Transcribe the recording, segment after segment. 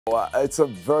It's a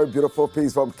very beautiful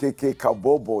piece from KK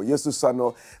Kabobo. Yesu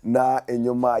Sano na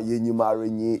enyuma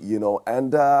yenyumarinyi, you know,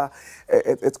 and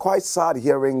it's quite sad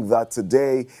hearing that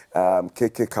today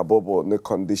KK Kabobo ne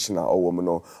conditioner or woman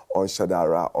on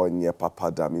Shadara on your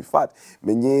papa dam. In fact,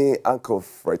 menye Uncle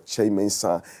Fredyma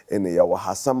mensa in the yawa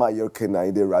hasama yoke na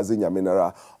ide razinya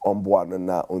minera on buana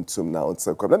na untum na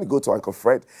unsem. Let me go to Uncle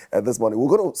Fred this morning.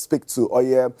 We're going to speak to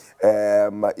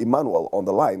Emmanuel on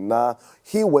the line. Now,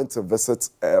 he went to visit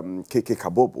KK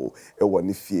Kabobo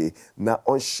Ewanifie na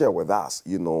on share with us,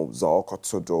 you know,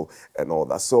 Zaokotodo and all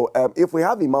that. So if we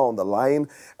have Ima on the line,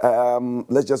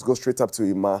 let's just go straight up to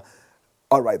Ima.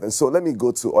 All right, then. So let me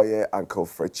go to Uncle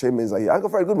Fredyma. Uncle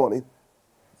Fred, good morning.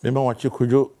 Remember what you could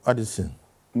do, Addison?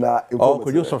 Nah,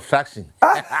 could you subtraction?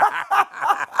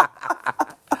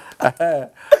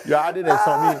 You added a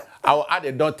son. I will add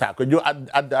a daughter. Could you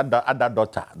add that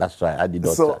daughter? That's right. Add the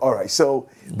daughter. So all right. So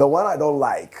the one I don't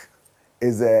like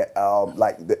is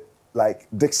like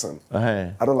Dixon.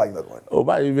 I don't like that one. Oh,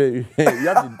 but you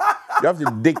have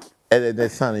to dick the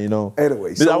son, you know.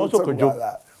 Anyway, so I also could about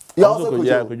that. You also could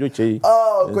you?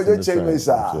 Oh, could you change me,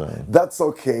 sir? That's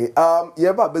okay. Yeah,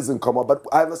 about business in common, but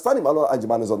I understand Emmanuel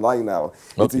Ajiman is online now.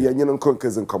 Okay. It's Yanyan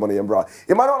Kunkers in common, Emmanuel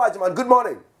Ajiman, good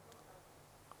morning.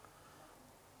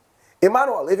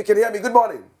 Emmanuel, if you can hear me, good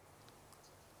morning.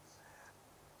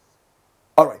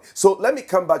 All right, so let me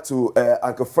come back to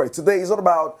Uncle Fred. Today is not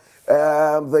about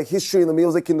the history in the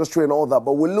music industry and all that,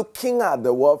 but we're looking at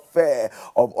the welfare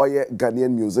of Oye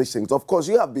Ghanaian musicians. Of course,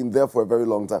 you have been there for a very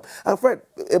long time. And Fred,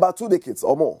 about 2 decades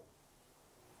or more?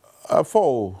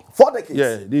 4 decades?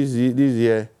 Yeah, this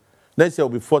year. Next year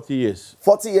will be 40 years.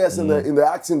 40 years in the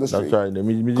arts industry? That's right, the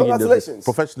music Congratulations.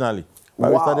 industry, professionally.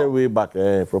 Wow. I started way back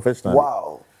professionally.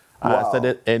 Wow. I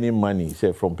started earning money,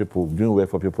 say, from people, doing work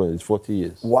for people. It's 40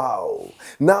 years. Wow.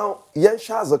 Now,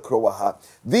 Yensha Zakrowaha,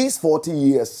 these 40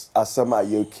 years as some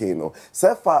you know,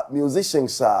 Sefa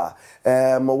musicians are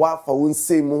Mawafa won't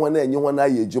say one and you want to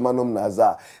Jumanum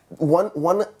Naza.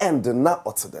 One end not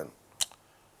utter them.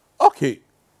 Okay.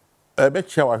 I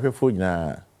bet you are for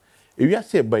now. If you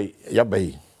say by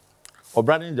Yabai or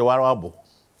Brandon the Warabo.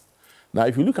 Now,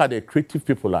 if you look at the creative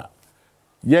people,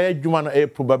 yeah, Juman a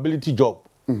probability job.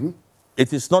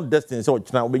 It is not destined. So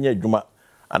now we need Juma,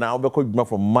 and I'll be called Juma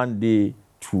from Monday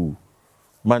to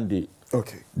Monday.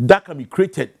 Okay. That can be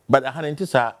created, but I hadn't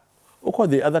said. Of course,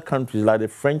 the other countries like the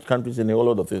French countries and all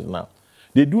other things now,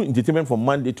 they do entertainment from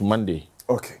Monday to Monday.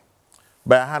 Okay.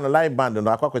 But I had a live band and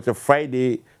I quite a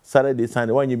Friday, Saturday,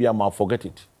 Sunday. When you be a forget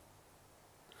it.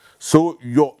 So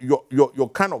your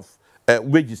kind of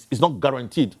wages is not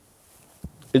guaranteed.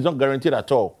 It's not guaranteed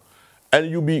at all. And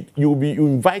you'll be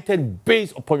invited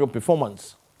based upon your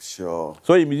performance. Sure.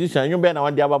 So a musician, you better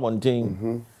want the other one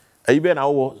thing. You better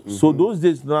so those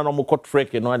days no more cut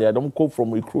track and I don't go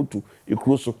from recruit to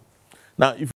recruit.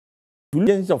 Now if you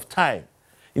look of time,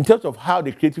 in terms of how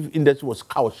the creative industry was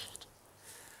couched.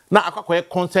 Now I got a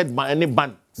concert by any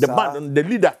band. The band, the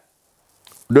leader,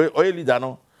 the oil leader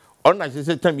no. On I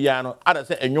say time piano, other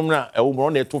say enyumna e wo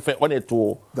on e to fe on e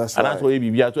to. That's and right. that's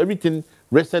why so everything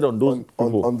rested on those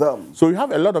people. On them. So you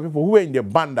have a lot of people who were in the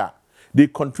band that they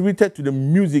contributed to the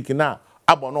music now,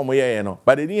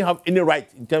 but they didn't have any right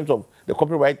in terms of the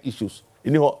copyright issues.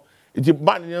 You know, it's a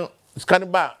band, you know,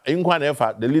 scanning back,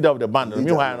 the leader of the band.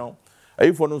 Meanwhile,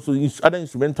 other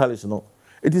instrumentalists, you know,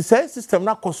 it is a system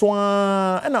now,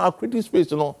 and our creative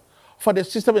space, you know, for the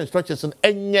system and structures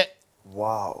and yet.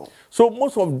 Wow. So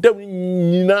most of them,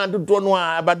 don't know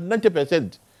about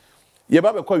 90%. You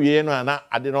better call you and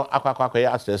I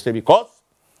don't because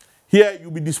here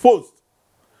you'll be disposed.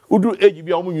 Who do age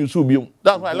be almost you?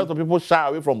 That's why a lot of people shy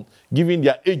away from giving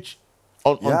their age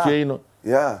on you know.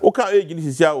 Yeah. Okay, age this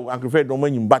is how Uncle Fred no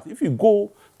money. But if you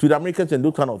go to the Americans and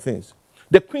those kind of things,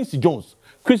 the Quincy Jones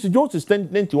is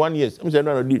 91 years. I'm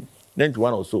saying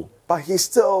 91 or so. But he's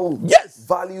still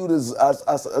valued as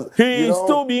he is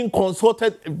still being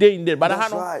consulted day in day. But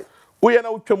that's right. We are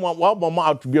now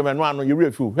out to be a man. You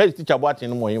refuse. Where is teacher watching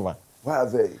more? Where are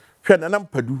they?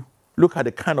 Look at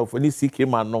the kind of when he CK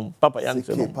man, no Papa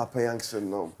Youngson. Papa Youngson,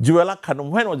 no. Joella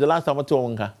Canum. When was the last time I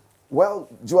told her? Well,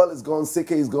 Joel is gone,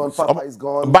 CK is gone, Papa is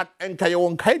gone. But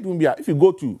if you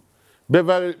go to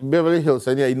Beverly Hills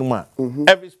and Inuma,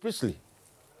 Elvis Presley.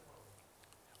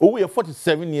 Oh, we are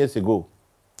 47 years ago.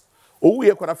 Oh,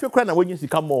 we are quite a few crying when you see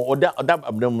come or that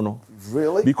abdominal.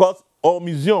 Really? Because our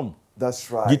museum. That's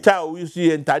right. Guitar we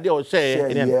see and Tadi or say,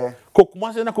 yeah.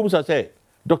 Kokumasa na Kumsa say,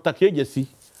 Dr. KJC,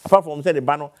 apart from say the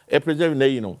banner, a preserve,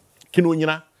 you know,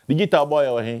 Kinuina, the guitar boy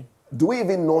or him. Do we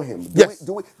even know him? Yes.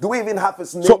 Do we even have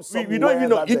his name So somewhere? we don't even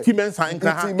know intimates and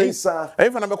Intimates.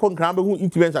 if I'm not who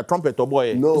intimates a trumpet or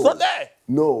boy. No. It's not there.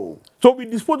 No. So we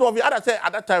dispose of it. At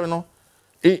that time, you know,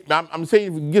 I'm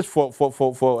saying just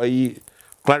for a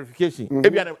clarification.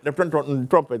 Maybe the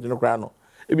trumpet, you know,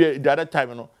 maybe the other time,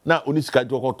 you know, now only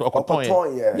schedule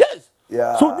yeah. Yes.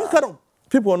 Yeah. So this kind of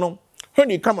people, you know, when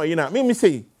you come, you know, me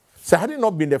say, so had it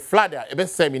not been the flood, I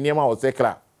best say me name was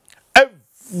Zekra.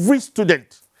 Every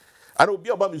student, I know be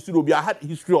about the studio, I had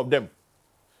history of them.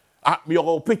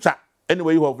 Your picture,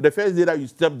 anyway, you have the first day that you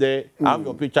step there, I have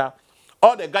your picture.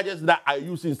 All the gadgets that I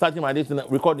used in starting my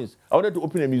recordings, I wanted to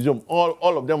open a museum.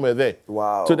 All of them were there.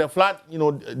 Wow. So the flood, you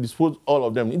know, disposed all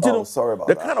of them. Sorry about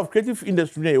that. The kind of creative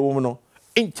industry,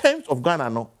 in terms of Ghana,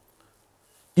 no.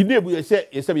 You say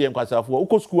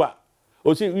school,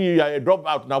 or say you are a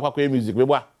dropout now for music.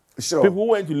 Sure. People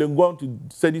who went to Legon to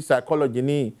study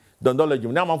psychology,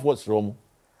 dondology. Now I'm forced from.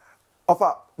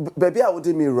 Ofa, baby, I would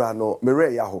me rano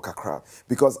mere ya kakra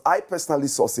because I personally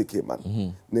saw CK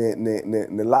man.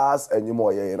 Ne last and you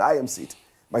more and I am seat.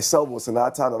 Myself was an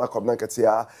ata and I come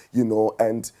nankatia, you know,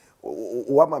 and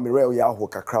what my mere ya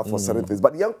kakra for certain things.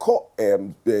 But young call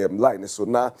line so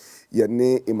now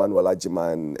yene Emmanuel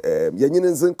Ajiman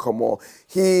yeninzen komo.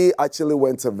 He actually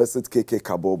went to visit KK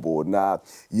Kabobo na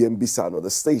Yembisano, the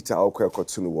state I'll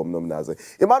continue wom naze.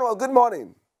 Emmanuel, good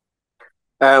morning.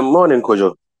 Morning,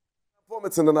 Kojo.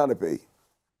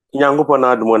 Nyangopo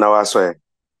na adumo na waswe.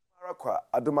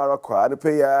 Adumarakwa. And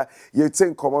pay you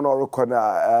think common or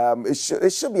it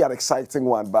should be an exciting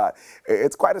one, but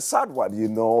it's quite a sad one, you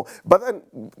know. But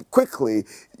then quickly,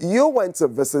 you went to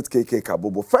visit KK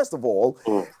Kabobo. First of all,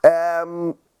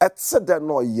 at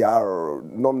Sedano Yar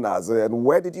Nomnaze, and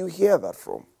where did you hear that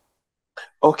from?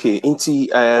 Okay,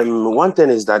 one thing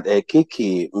is that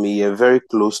KK me very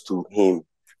close to him.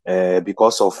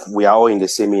 Because of we are all in the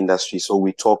same industry, so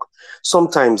we talk.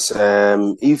 Sometimes,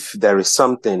 if there is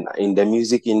something in the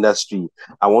music industry,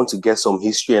 I want to get some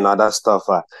history and other stuff.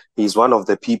 He's one of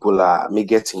the people may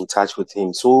get in touch with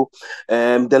him. So,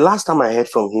 the last time I heard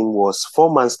from him was 4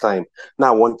 months time.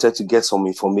 Now I wanted to get some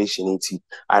information.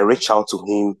 I reached out to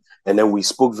him. And then we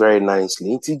spoke very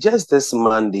nicely. It's just this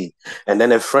Monday, and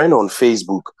then a friend on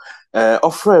Facebook,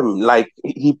 offer him like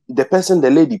the person, the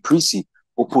lady Prissy,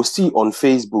 who posted on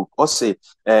Facebook, or say,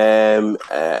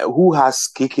 who has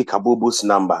KK Kabobo's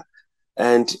number,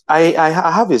 and I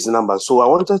have his number, so I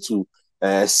wanted to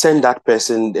send that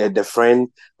person, the friend,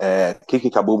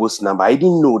 KK Kabobo's number. I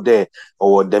didn't know there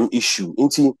or them issue.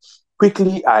 Until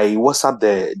quickly I WhatsApp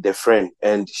the friend,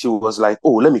 and she was like,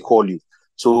 "Oh, let me call you."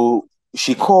 So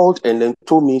she called and then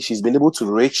told me she's been able to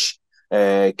reach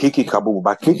KK Kabobo,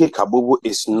 but KK Kabobo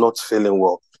is not feeling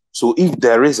well. So if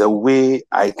there is a way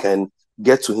I can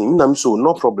get to him, I'm so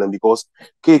no problem, because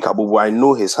KK Kabobo, I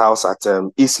know his house at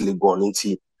East Legon.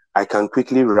 I can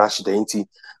quickly rush there.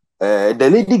 The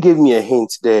lady gave me a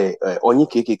hint there. Only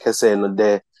KK Kese and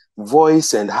the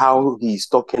voice and how he's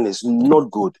talking is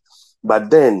not good. But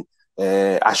then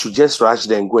I should just rush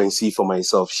there and go and see for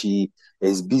myself. She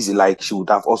is busy, like she would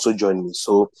have also joined me.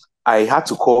 So I had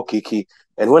to call KK.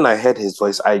 And when I heard his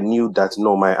voice, I knew that,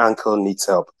 no, my uncle needs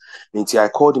help. Until I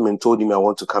called him and told him I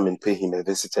want to come and pay him a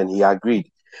visit, and he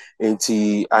agreed.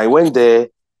 Until I went there,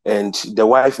 and the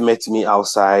wife met me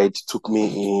outside, took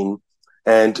me in.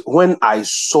 And when I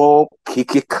saw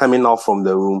KK coming out from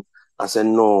the room, I said,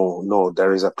 no,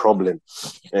 there is a problem.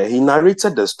 He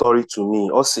narrated the story to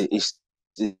me. Also, it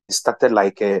started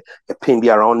like a pain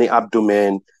around the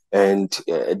abdomen, and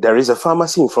there is a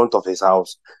pharmacy in front of his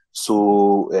house.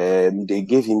 So they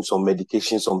gave him some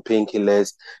medication, some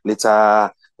painkillers.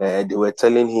 Later, they were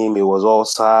telling him it was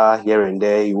ulcer here and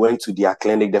there. He went to their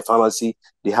clinic, the pharmacy.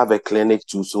 They have a clinic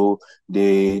too, so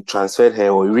they transferred her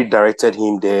or redirected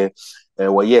him there.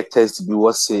 Test we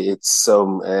was say it's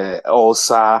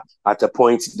ulcer. At a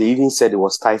point, they even said it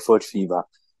was typhoid fever,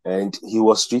 and he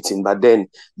was treating. But then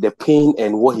the pain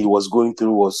and what he was going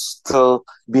through was still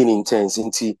being intense.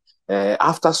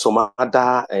 After some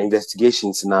other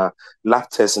investigations, na lab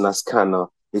tests and a scanner,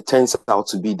 it turns out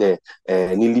to be the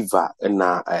liver and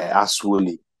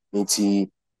aswoli.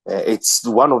 It's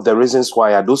one of the reasons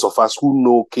why those of us who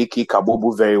know KK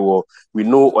Kabobo very well, we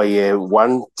know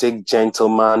one thick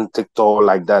gentleman, thick tall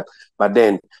like that. But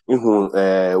then we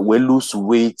lose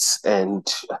weight and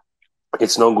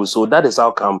it's not good. So that is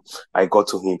how come I got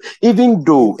to him, even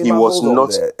though he was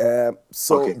not.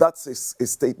 So okay. That's his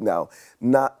state now.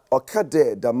 Na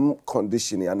okade dam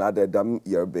condition another dam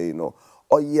yerbe no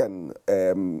oyen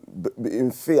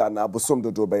in fear na bosom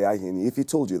do be ahini. If he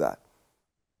told you that.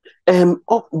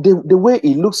 The way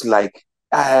it looks like,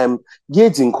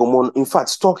 in common. In fact,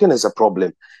 stalking is a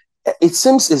problem. It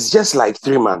seems it's just like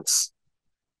 3 months,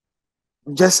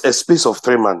 just a space of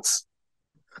 3 months.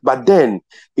 But then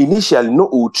initially, no,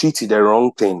 will treat the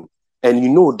wrong thing. And you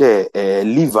know, the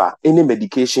liver, any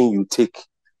medication you take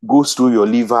goes through your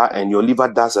liver, and your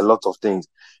liver does a lot of things.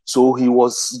 So he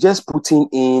was just putting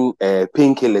in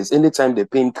painkillers anytime the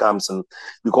pain comes, and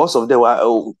because of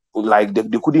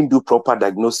they couldn't do proper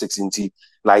diagnostics into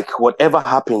like whatever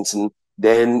happens, and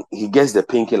then he gets the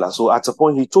painkiller. So at a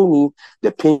point, he told me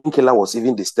the painkiller was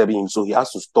even disturbing him, so he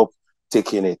has to stop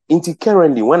taking it. Into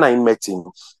currently, when I met him,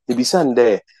 he be saying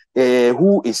there,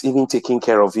 who is even taking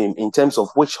care of him in terms of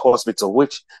which hospital,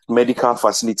 which medical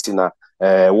facility now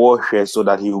warfare, so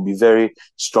that he will be very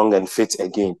strong and fit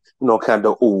again. You know, kind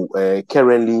of,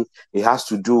 currently it has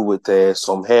to do with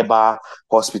some herbal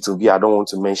hospital. I don't want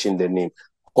to mention the name,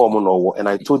 common or, and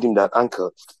I told him that,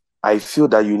 uncle, I feel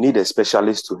that you need a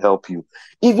specialist to help you,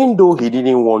 even though he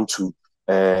didn't want to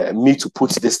me to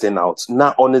put this thing out.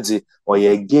 Not only or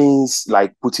against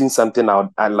like putting something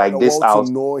out and like this out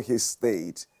to know his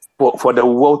state. For the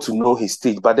world to know his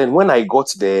state. But then when I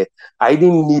got there, I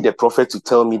didn't need a prophet to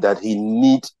tell me that he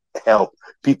need help.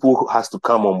 People who has to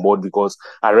come on board, because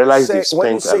I realized they've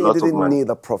spent a lot of money. You didn't need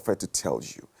a prophet to tell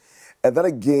you. And then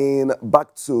again,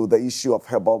 back to the issue of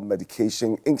herbal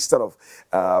medication, instead of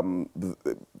macadamia,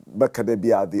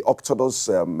 the orthodox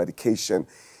medication,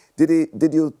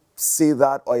 did you see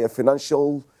that, or your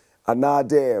financial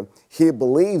another he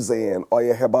believes in, or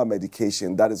your herbal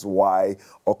medication? That is why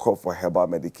or call for herbal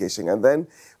medication. And then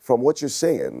from what you're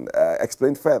saying,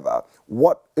 explain further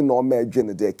what in our marriage in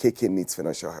the day KK needs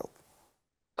financial help.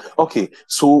 Okay,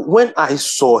 so when I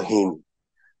saw him,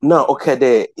 now, okay,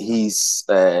 there he's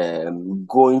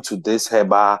going to this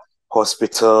herbal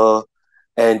hospital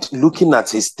and looking at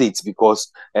his state,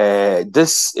 because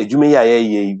this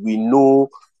we know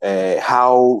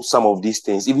how some of these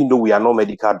things, even though we are not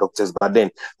medical doctors, but then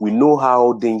we know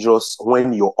how dangerous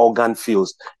when your organ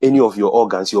fails, any of your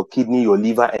organs, your kidney, your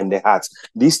liver, and the heart.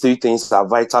 These three things are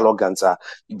vital organs.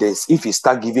 If it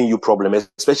start giving you problems,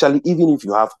 especially even if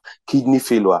you have kidney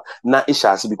failure,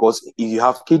 because if you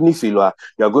have kidney failure,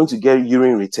 you are going to get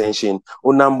urine retention,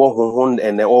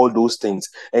 and all those things.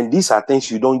 And these are things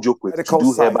you don't joke with.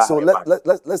 Medical side. So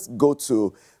let's go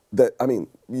to the, I mean,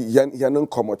 then we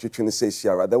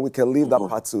can leave that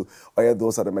part to,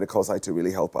 those are the medical side to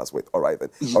really help us with. All right, then.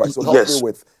 All right, so help me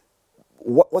with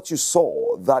what you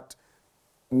saw that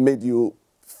made you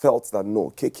felt that,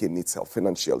 no, KK needs help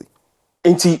financially.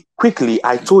 And quickly,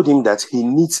 I told him that he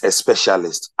needs a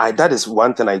specialist. That is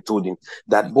one thing I told him,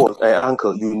 that,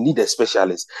 uncle, you need a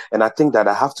specialist. And I think that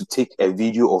I have to take a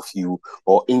video of you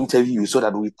or interview you so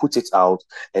that we put it out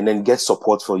and then get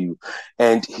support for you.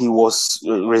 And he was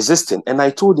resistant. And I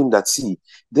told him that, see,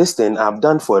 this thing I've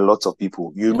done for a lot of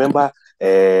people. You remember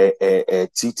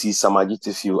TT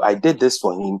Samagitifu? I did this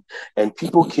for him, and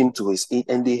people came to his aid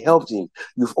and they helped him.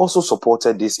 You've also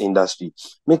supported this industry.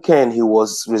 Mekan, he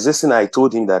was resisting. I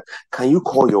told him that, can you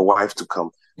call your wife to come?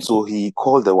 So he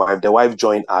called the wife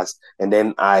joined us, and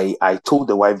then I told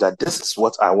the wife that this is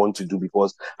what I want to do,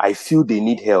 because I feel they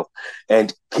need help.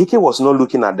 And KK was not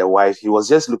looking at the wife, he was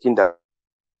just looking at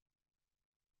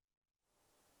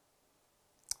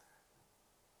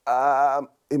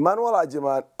Emmanuel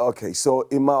Ajiman, okay, so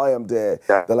I am there.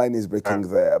 Yeah. The line is breaking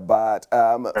there, but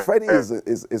Freddie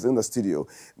is in the studio.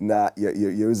 Now,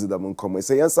 you're the Munkomo.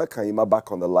 So, answer can Ima back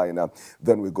on the line,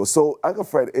 then we go. So, Uncle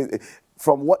Fred,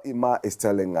 from what Ima is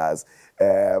telling us,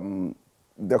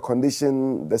 the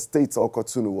condition, the states of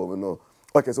Kotunu, we know.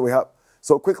 Okay, so we have.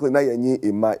 So quickly now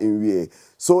Ima in.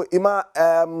 So Ima,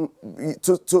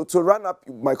 to run up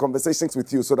my conversations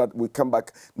with you so that we come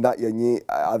back na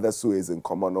other ways in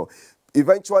common.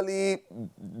 Eventually,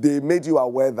 they made you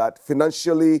aware that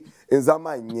financially, in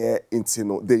Zama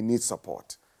they need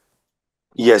support.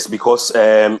 Yes, because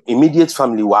immediate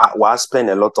family were spend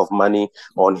a lot of money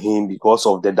on him because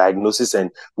of the diagnosis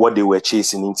and what they were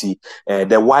chasing into.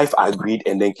 The wife agreed,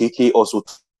 and then KK also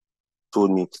told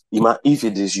me, Ima, if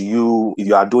it is you, if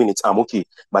you are doing it, I'm okay.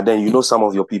 But then, you know, some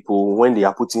of your people, when they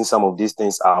are putting some of these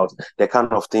things out, the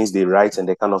kind of things they write and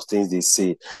the kind of things they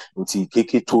say. Until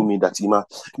KK told me that, Ima,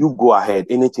 you go ahead,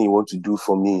 anything you want to do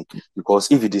for me, because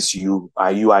if it is you,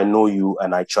 I know you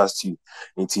and I trust you.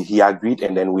 Until he agreed,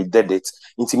 and then we did it.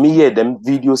 Until me, them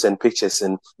videos and pictures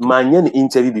and man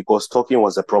interview, because talking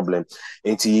was a problem.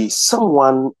 Until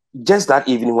someone, just that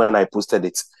evening when I posted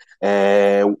it,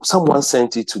 someone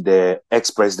sent it to the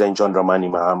ex-president John Dramani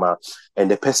Mahama, and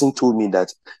the person told me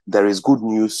that there is good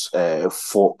news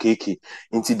for KK.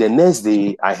 Until the next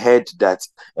day, I heard that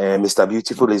Mr.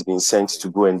 Beautiful has been sent to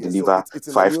go and deliver so it's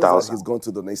in the news that 5,000. he's going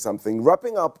to donate something.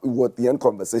 Wrapping up with the end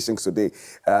conversations today.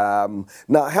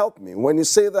 Now, help me. When you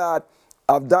say that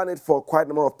I've done it for quite a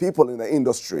number of people in the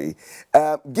industry,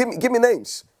 give me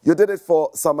names. You did it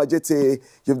for Samajete.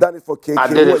 You've done it for KK. I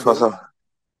did it for some.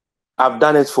 I've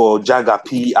done it for Jaga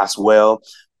P as well.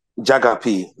 Jaga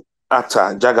P,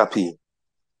 actor Jaga P.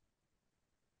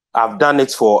 I've done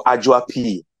it for Ajwa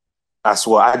P as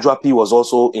well. Ajwa P was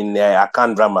also in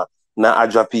Akan drama. Now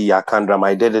Ajwa P, Akan drama.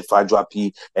 I did it for Ajwa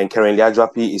P, and currently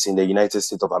Ajwa P is in the United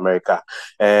States of America.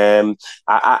 I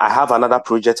have another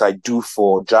project I do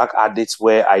for drug addicts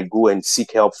where I go and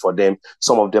seek help for them.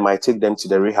 Some of them I take them to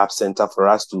the rehab center for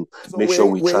us to make sure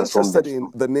we transform them. We're interested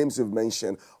in the names you've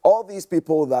mentioned. All these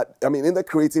people that, I mean, in the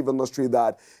creative industry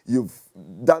that you've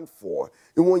done for,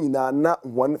 not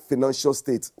one financial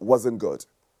state wasn't good.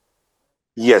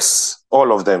 Yes,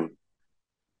 all of them.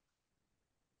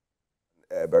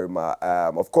 Fredyma.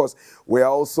 Of course, we are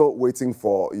also waiting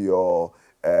for your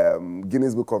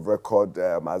Guinness Book of Record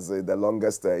as the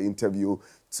longest interview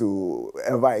to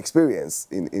ever experience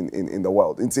in the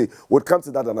world. We'll come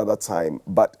to that another time,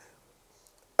 but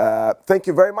thank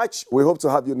you very much. We hope to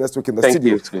have you next week in the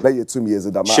studio.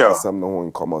 Sure.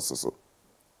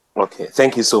 Okay,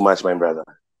 thank you so much, my brother.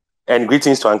 And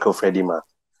greetings to Uncle Fredyma.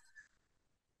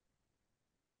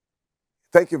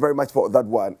 Thank you very much for that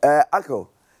one. Uncle,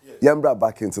 Yambra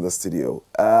back into the studio.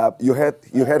 You heard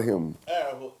him.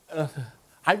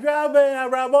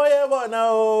 Abraboye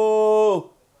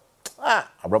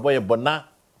bona.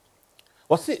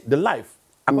 What's it? The life.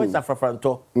 I'm going to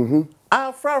Afrafranto.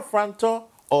 Afrafranto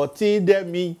or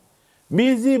Tidemi.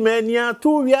 Busy mania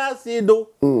 2 years ago.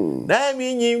 Na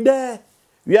mi nyim de.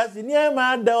 We are near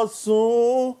my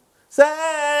soon.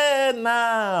 Say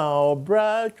now,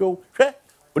 bracho. Okay.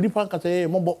 And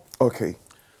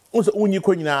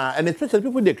especially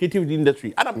people in the creative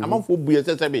industry. I'm for be a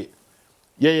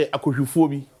yeah, I could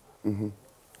phobia.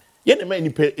 Yeah, the man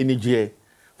in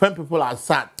when people are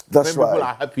sad, that's when right. People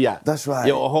are happier. That's right.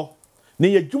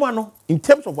 Yeah, in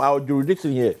terms of our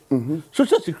jurisdiction here,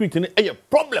 social security is a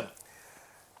problem.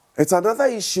 It's another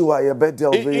issue I bet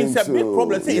delving into. It's a big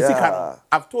problem. Say,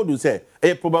 I've told you, say,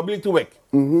 a probability work.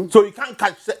 So you can't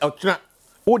catch a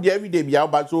all the everyday be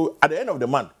out, but so at the end of the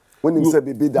month, when you say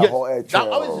be the whole that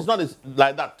always is not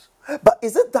like that. But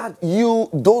is it that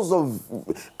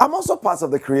I'm also part of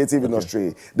the creative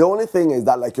industry. The only thing is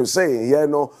that, like you're saying,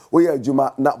 we are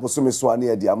Juma not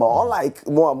unlike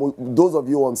those of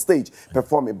you on stage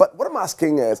performing. But what I'm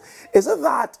asking is it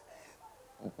that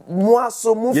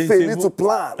fail to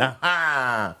plan?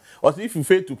 Or if you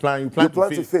fail to plan, you plan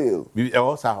to fail.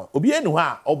 Also,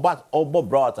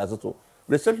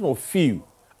 reception of feel.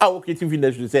 Our creative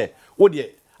industry say, oh dear,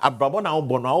 Abrabon now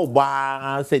born now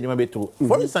ba say you beto.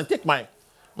 For instance, take my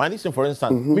nation for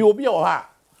instance. Me obi o ha.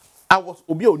 I was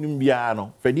obi onim bia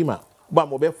no. Fredyma, ba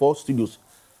mo be 4 studios.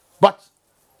 But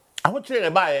I want to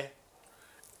buy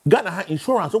Ghana ha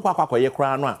insurance kwa ye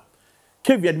kra no a.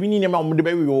 Kevia we need ma mo de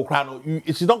be we kra no.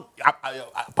 It's not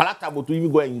palatable to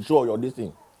even go and insure your this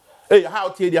thing. Hey, how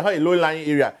tie how a low lying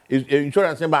area is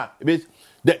insurance number.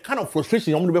 The kind of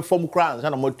frustration I'm going to be from crowds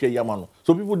and I'm not yamano.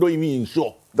 So people don't even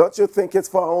insure. Don't you think it's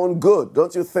for our own good?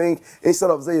 Don't you think instead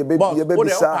of saying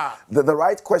the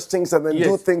right questions and then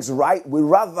do things right, we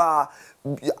rather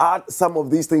add some of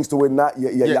these things to it?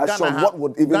 What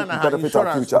would even benefit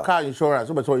our future? Car insurance,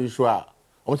 I'm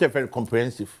saying very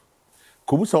comprehensive.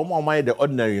 Could some more the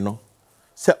ordinary,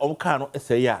 say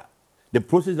the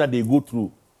process that they go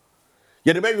through.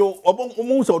 Yeah, the baby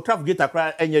almost traffic gate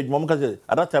across any mom because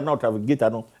at that time now traffic gate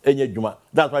no any juma.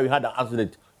 That's why we had an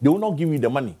accident. They will not give you the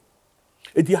money.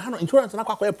 If you have no insurance, not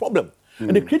quite a problem.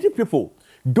 And the creative people,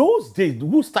 those days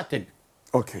who started,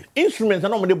 okay, instruments are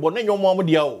not the born your mom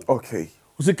deal. Okay,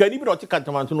 so can you be not take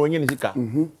to no any zika?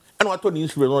 And I told the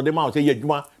instruments on the mouth say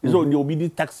juma. So they will be the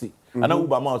taxi. And I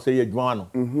Uber mouth say juma no.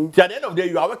 Till at the end of the day,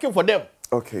 you are working for them.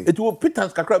 Okay, it will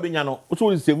pittance kakra benyano.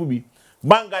 So is say will be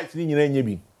bang guys ni nyina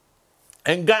bi.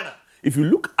 And Ghana, if you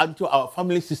look into our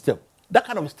family system, that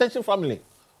kind of extension family,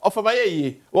 of a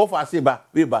baye, of a seba,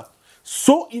 weba.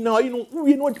 So we know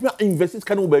investors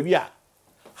can be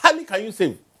highly can you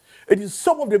save? It is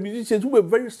some of the musicians who were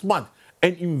very smart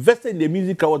and invested in the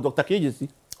music was Dr. KJC.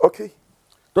 Okay.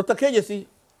 Dr. KJC,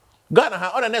 Ghana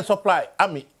had on the supply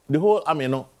army, the whole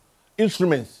army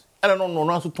instruments. I don't know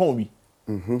no told me.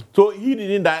 So he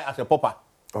didn't die as a pauper.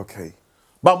 Okay.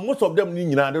 But most of them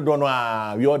don't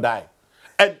know we all die.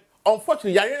 And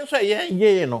unfortunately,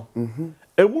 yeah, no.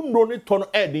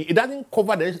 It doesn't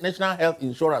cover the national health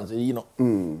insurance, you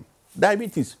know.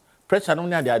 Diabetes, pressure, no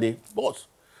need boss.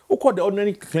 Who call the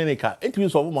ordinary clinic? It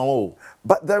means of my.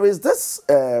 But there is this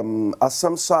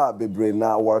Asamsa Bebre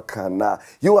now worker now.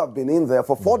 You have been in there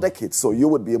for 4 decades, so you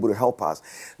would be able to help us.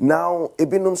 Now,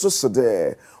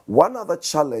 one other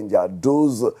challenge are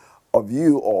those of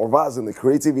you or of us in the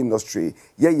creative industry,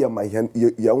 you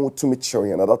want to meet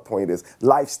you at that point is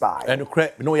lifestyle. And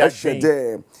no, you're saying,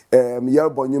 so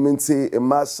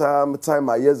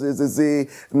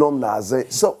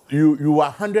you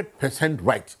are 100%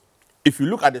 right. If you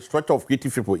look at the structure of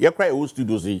creative people, you're quite old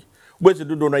studios. Where's the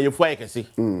do you can see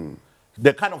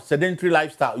the kind of sedentary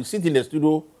lifestyle. You sit in the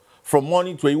studio from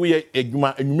morning to a way, and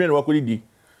you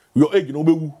your age,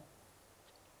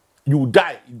 you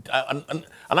die. And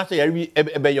I say,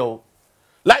 your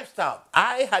lifestyle.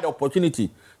 I had the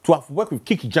opportunity to have worked with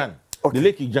Kiki Jan, the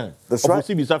late Kiki Jan, that's of right.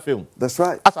 CBSA film. That's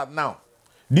right. As of now,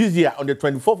 this year on the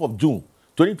 24th of June,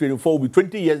 2024 will be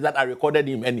 20 years that I recorded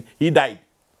him, and he died.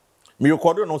 Me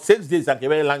recorded on 6 days at a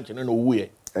very lunch and no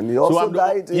way. And he also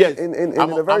died in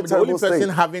a very terrible state. I'm the only person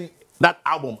having that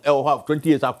album. I'll have 20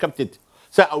 years. I've kept it.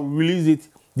 So I'll release it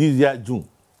this year, June.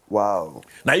 Wow.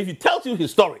 Now, if he tells you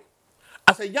his story,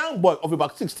 as a young boy of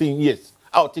about 16 years,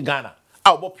 out in Ghana,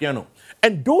 out of piano.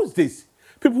 And those days,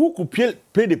 people who could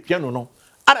play the piano, no,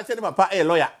 I said, my papa, a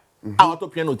lawyer, out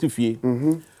of piano, Tiffy.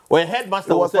 Or a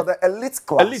headmaster was for the elite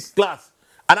class. Elite class.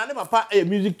 And I never pay a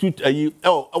music tutor,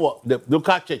 the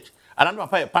local church. And I never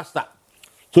pay a pastor.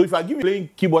 So if I give you playing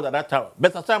keyboard at that time,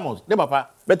 better Simons, never pay,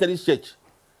 better this church.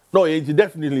 No, it's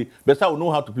definitely better will know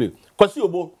how to play.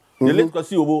 Kosiobo, the late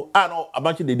Kosiobo, I know a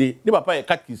bunch of the day, never pay a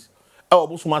catechist. Oh,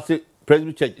 Busumase,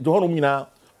 Presbyterian Church, it's Honomina,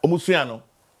 Omusiano,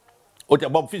 or the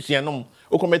Bob Fishianum,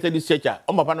 or committed this church,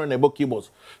 on my panel and keyboards.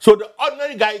 So the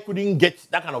ordinary guy couldn't get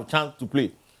that kind of chance to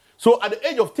play. So at the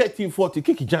age of 13, 14,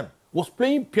 Kiki Jan was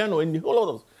playing piano in the whole lot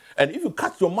of. And if you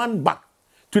cut your man back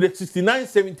to the 69,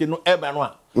 70, no urban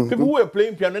one, people who were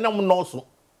playing piano, no one knows.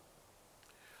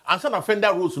 And some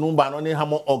offender rules no ban on the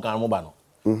hammer organ mobile.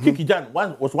 Kiki Jan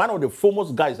was one of the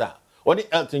foremost guys there. Or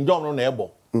the Elton John on the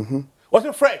elbow. Was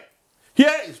a friend.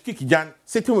 Here is Kiki Jan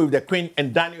sitting with the Queen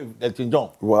and dining with Elton John.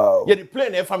 Wow. Yeah, they play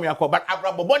in the family, but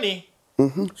Abra Boboni.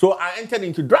 So I entered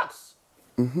into drugs.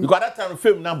 Because at that time,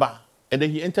 film number. And then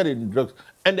he entered in drugs.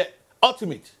 And the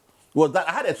ultimate was that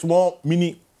I had a small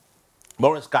mini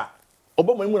Morris car.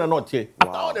 Obama not here.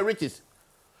 After all the riches.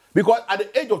 Because at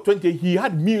the age of 20, he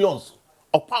had millions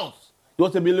of pounds. He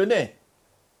was a millionaire.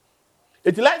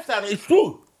 It's lifestyle, it's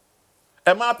true.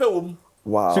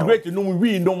 Wow. Cigarette, you know,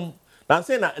 we know. I'm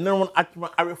saying that no one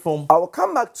reform. I will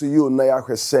come back to you, Naya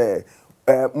Hwese.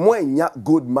 When you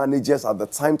good managers at the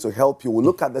time to help you, we'll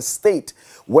look at the state,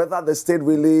 whether the state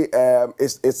really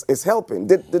is helping.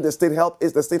 Did the state help?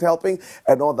 Is the state helping?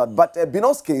 And all that. But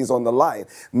Binoski is on the line.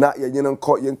 Now, you know,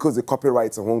 the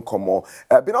copyright won't come on.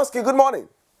 Binoski, good morning.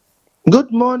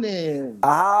 Good morning.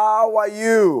 How are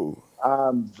you?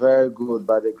 I'm very good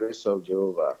by the grace of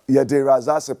Jehovah. Yeah, dear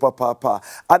Razase Papa.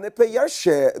 And you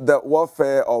share the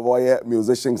warfare of all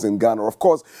musicians in Ghana. Of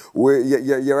course,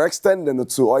 you're extending it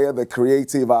to all the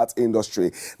creative art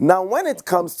industry. Now, when it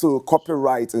comes to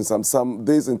copyright and some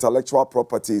these intellectual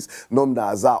properties,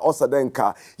 nomnaza,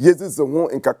 osadenka, yezis the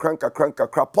one in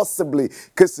kranka, possibly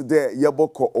keside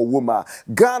yaboko or wuma.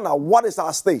 Ghana, what is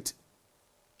our state?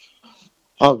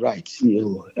 All right,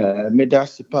 you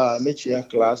Medasipa, Mechia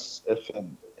Class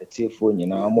FM, a telephone, you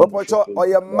know.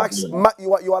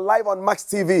 You are live on Max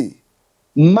TV.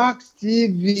 Max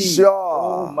TV. Sure.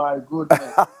 Oh my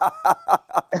goodness.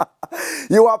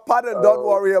 You are pardoned. Don't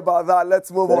worry about that.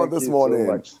 Let's move on this morning.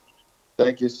 So much.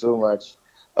 Thank you so much.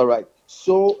 All right.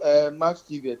 So Max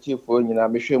TV, a telephone, you know,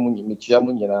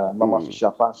 Mama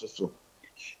Fisher so.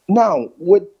 Now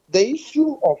with the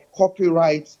issue of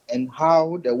copyright and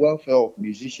how the welfare of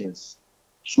musicians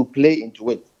should play into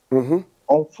it.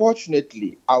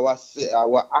 Unfortunately, our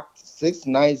Act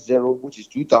 690, which is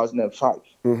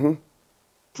 2005,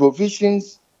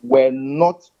 provisions were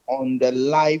not on the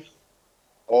life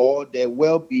or the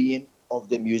well-being of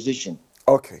the musician.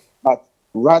 Okay. But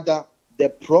rather the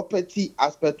property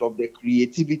aspect of the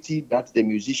creativity that the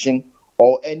musician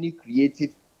or any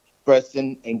creative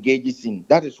person engages in.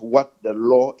 That is what the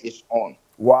law is on.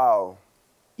 Wow.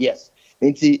 Yes.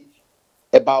 And see,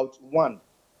 about one,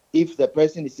 if the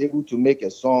person is able to make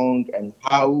a song and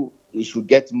how he should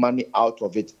get money out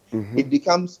of it, it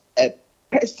becomes a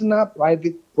personal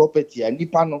private property. And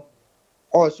Nipano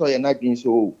also you're not being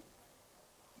so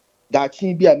that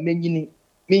she be a many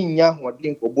what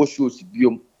link or shows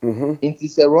biom. It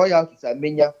is a royalties a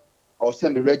mania or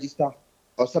semi register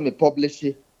or some publish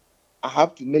it, I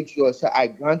have to make sure I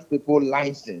grant people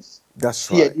license. That's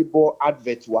right. See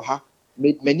advert waha.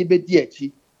 Many be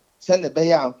DH. Send a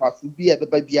bayer and fast will be a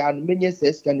baby and many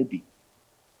says can it be.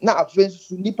 Now,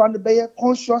 friends, nipa no be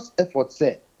conscious effort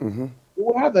say.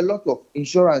 We have a lot of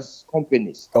insurance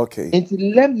companies. Okay. And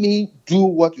let me do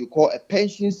what we call a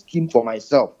pension scheme for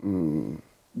myself.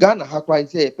 Ghana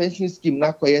has say a pension scheme now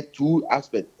require two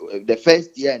aspects: the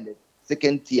first tier and the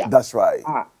second tier. That's right.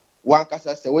 One can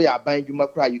say where you are buying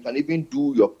you can even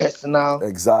do your personal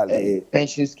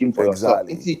pension scheme for yourself.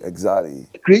 Exactly.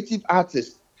 Creative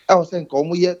artists, I was saying,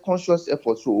 come here conscious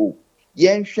effort so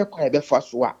yen share quite a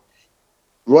fast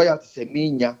royalty say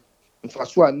minya.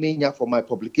 Minya for my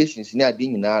publications near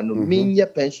Dina no minya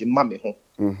pension mammy home.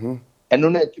 And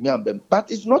no to me, but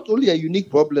it's not only a unique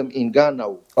problem in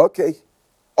Ghana. Okay.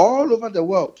 All over the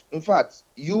world, in fact,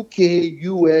 UK,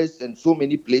 US, and so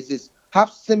many places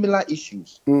have similar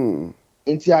issues.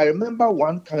 Until I remember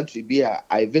one country where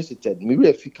I visited, maybe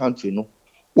a few countries, no,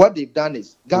 what they've done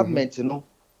is government,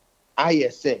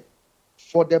 ISA,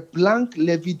 for the blank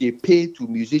levy they pay to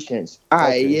musicians,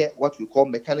 what we call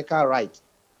mechanical right.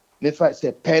 If I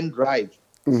say pen drive,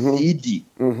 CD,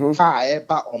 car,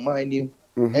 or mining,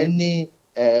 any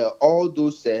all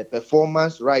those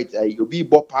performance rights, you'll be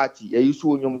bought party, you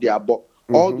show them they are bought.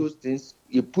 All those things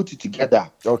you put it together.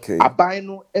 Okay. I buy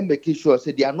no and making sure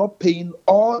they are not paying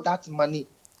all that money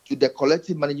to the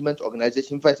collective management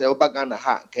organization. First,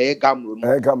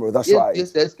 Gamro, that's right.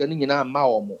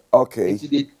 Okay.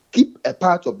 They keep a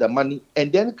part of the money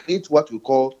and then create what we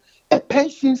call a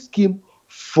pension scheme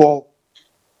for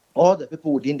all the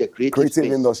people within the creative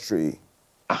industry.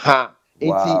 Wow.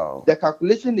 The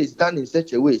calculation is done in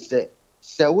such a way, say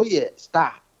we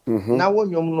star. Now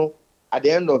when you know at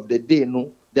the end of the day,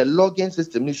 no, the login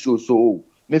system is show so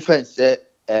my friend say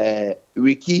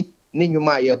Ricky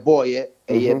Ninyuma your boy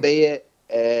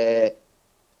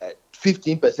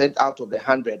 15% out of the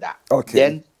 100. Okay.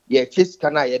 Then just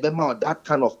can I that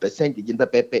kind of percentage in the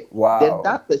pepe. Wow. Then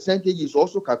that percentage is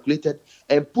also calculated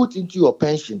and put into your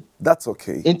pension. That's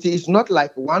okay. It's not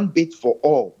like one bit for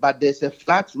all, but there's a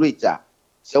flat rate.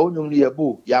 So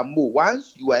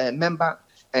once you are a member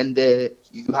and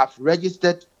you have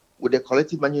registered with the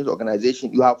collective management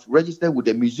organization, you have registered with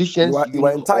the musicians. You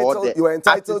are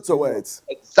entitled to it.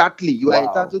 Exactly. You are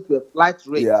entitled to a flat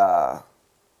rate. Yeah.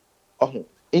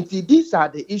 These are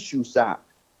the issues.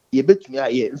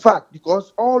 In fact,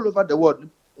 because all over the world,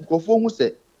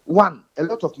 one, a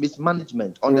lot of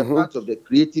mismanagement on the part of the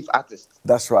creative artists.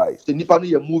 That's right. So,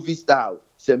 your movie style,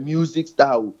 say music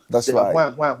style, that's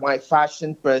right. Why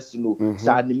fashion person, say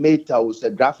animator, say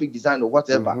graphic designer,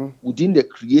 whatever, within the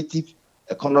creative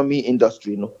economy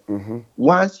industry,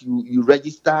 once you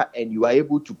register and you are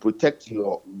able to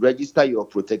register your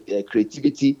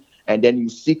creativity, and then you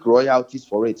seek royalties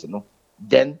for it,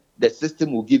 then the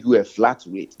system will give you a flat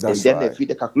rate. That's and then right.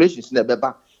 the calculations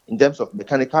in terms of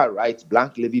mechanical rights,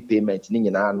 blank levy payment,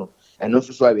 and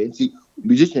also so I see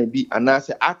musician be and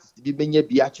answer artist be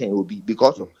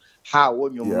because of how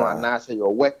when you answer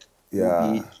your work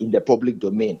will be in the public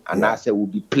domain and answer will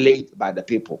be played by the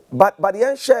people. But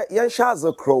Yensha as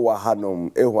a crow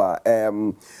hanum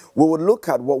we would look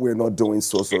at what we're not doing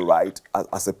so right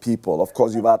as a people. Of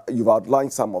course, you've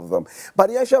outlined some of them. But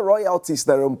Yensha royalties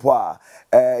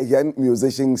yen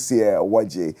musicians here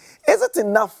waji. Is it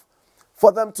enough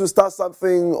for them to start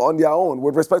something on their own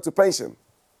with respect to pension?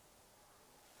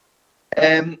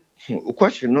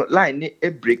 Question no line a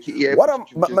break here. What am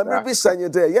maybe saying you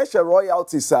there? Yes, your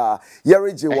royalties are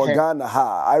Yeriji Wagana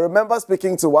ha. I remember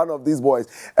speaking to one of these boys.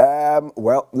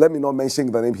 Well, let me not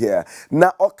mention the name here.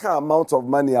 Now, what amount of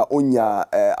money are onya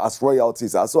as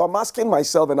royalties are? So I'm asking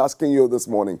myself and asking you this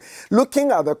morning,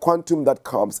 looking at the quantum that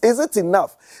comes, is it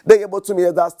enough? They able to me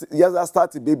that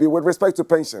start baby with respect to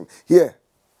pension here.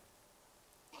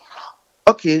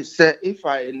 Okay, so if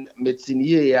I met in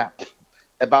here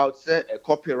about a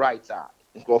copywriter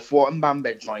for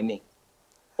Mbambe joining,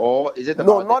 or is it about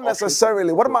no, not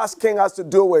necessarily. What I'm asking has to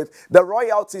do with the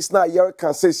royalties now. You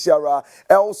can say Shara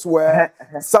elsewhere.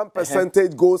 Some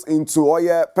percentage goes into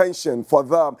your pension for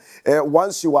them.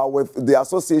 Once you are with the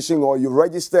association or you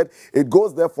registered, it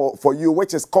goes there for you,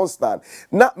 which is constant.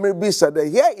 Not maybe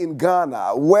here in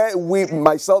Ghana, where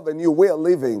myself and you, we are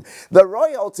living, the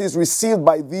royalties received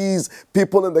by these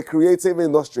people in the creative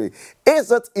industry,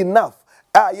 is it enough?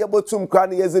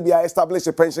 Establish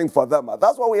a pension for them.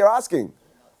 That's what we are asking.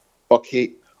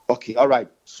 Okay, all right.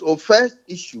 So first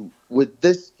issue with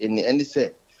this in I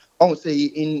would say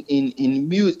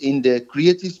in the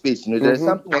creative space, there's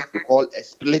something what we call a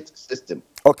split system.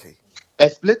 Okay. A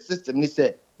split system.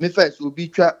 Me first will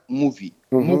be movie.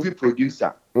 movie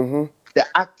producer, the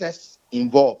actors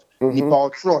involved, nipa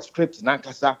outro script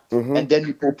nankasa, and then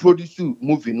nipa produce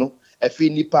movie no. If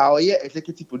nipa or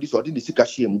executive producer or the sika.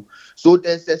 So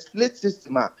there's a split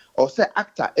system or say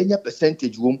actor any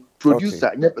percentage room,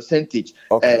 producer any percentage,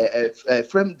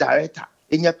 film director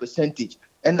any percentage,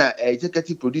 and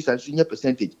executive producer any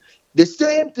percentage. The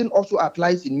same thing also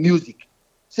applies in music.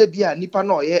 Say bia nipa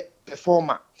no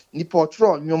performer, nipa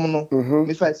outro no,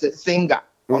 if I say singer,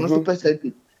 on also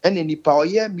percentage, and then nipa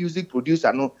or music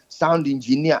producer no, sound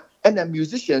engineer, and a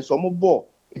musician some more.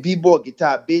 B-board,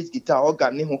 guitar, bass, guitar,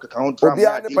 organ, drum.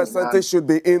 The percentage should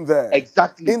be in there.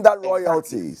 Exactly. In that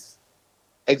royalties.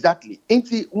 Exactly. And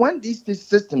see, when these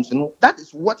systems, that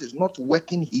is what is not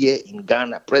working here in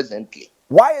Ghana presently.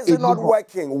 Why is it not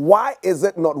working? Why is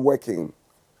it not working?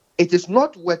 It is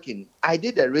not working. I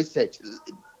did a research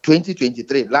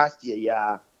 2023 last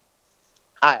year.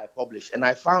 I published, and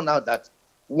I found out that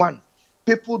one,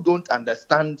 people don't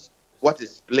understand what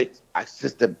is split as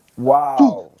system.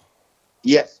 Wow.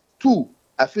 Yes. Two,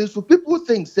 I feel so people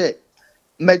think say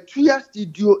Metria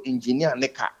studio engineer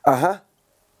neka.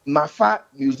 Mafa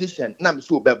musician na me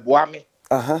so beboame.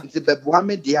 It's a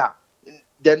beboame dia.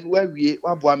 Then where we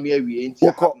have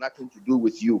nothing to do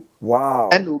with you. Wow.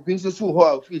 And obi so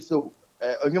ho I feel so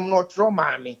onyum no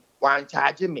trauma me wan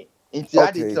charge me. Into I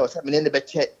dey tell say me ne be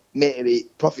check me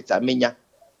profit amenya.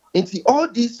 Into all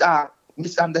these are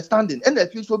misunderstanding. And I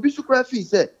feel so biography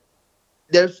say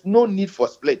there's no need for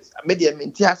splits.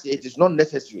 It is not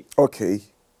necessary. Okay.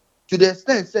 To the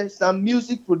extent, say some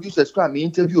music producers come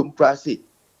interview say,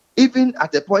 even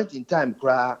at a point in time,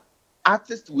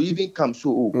 artists will even come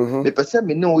so. The person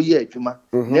me know ye juma.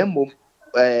 Nemo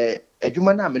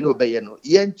juma na me no be no.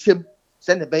 Yen chim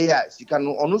send a beya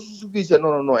sikano ono susu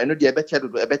no. I know the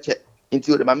ebeche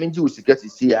into the mamenji security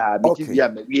see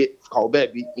me call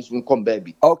baby, Miss Wincom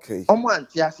baby. Okay. Omo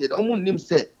antia said, Omo nim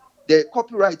said. The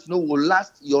copyright will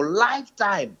last your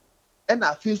lifetime. And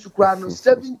I feel to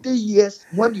 70 years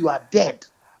when you are dead.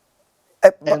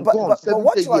 But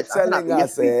what you are telling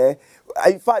us,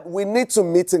 in fact, we need to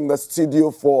meet in the studio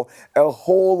for a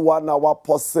whole 1 hour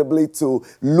possibly to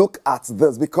look at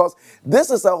this, because this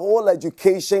is a whole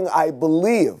education, I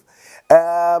believe.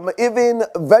 Even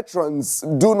veterans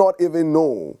do not even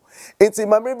know. It's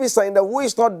maybe saying that who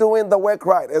is not doing the work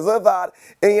right. Is it that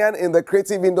in the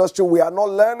creative industry we are not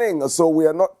learning, so we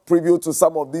are not privy to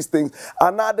some of these things?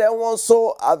 And now they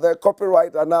also at the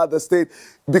copyright and now the state,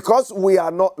 because we are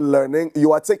not learning,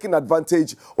 you are taking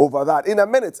advantage over that. In a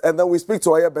minute, and then we speak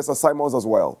to our Bessa Simons as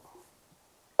well.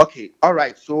 Okay, all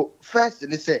right. So first,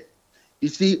 let's say, you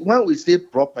see, when we say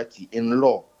property in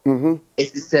law,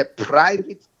 it is a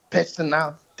private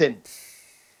personal thing.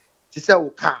 To say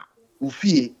car,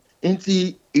 fee,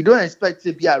 you don't expect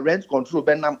to be a rent control.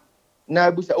 But now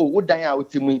we say, oh, what do you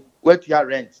with me? Where to your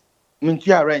rent?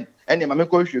 Rent. And then I'm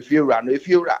going to feel run. If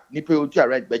you nipple to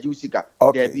rent, but you see,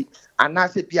 okay. And now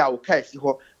say, Pia, okay,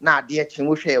 now dear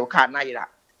Chingo share car naira.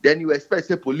 Then you expect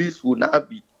the police will now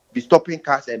be stopping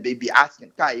cars and be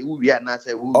asking, car, who we are not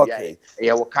say, who we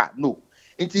are a car. No.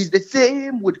 It is the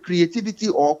same with creativity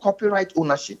or copyright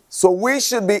ownership. So we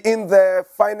should be in there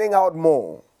finding out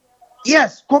more.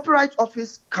 Yes, copyright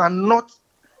office cannot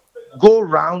go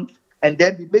around and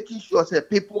then be making sure that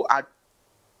people are.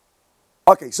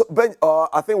 Okay, so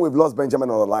I think we've lost Benjamin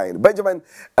on the line. Benjamin,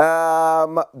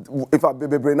 if I be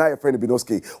your friend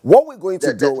Binoski, what we're going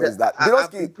to do is that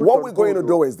Binoski, what we're going to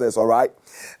do is this, all right?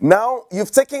 Now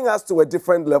you've taken us to a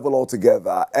different level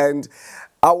altogether, and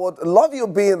I would love you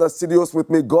being in the studios with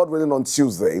me, God willing, on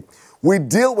Tuesday. We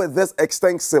deal with this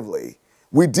extensively.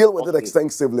 We deal with it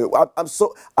extensively.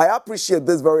 I appreciate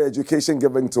this very education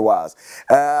given to us.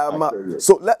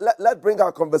 So let's bring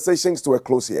our conversations to a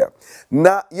close here.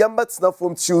 Now, Yambat's not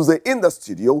from Tuesday in the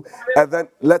studio, and then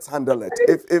let's handle it.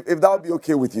 If that would be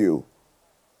okay with you.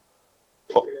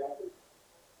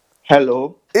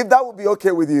 Hello. If that would be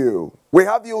okay with you, we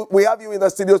have you in the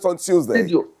studios on Tuesday.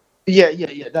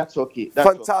 Yeah, that's okay. That's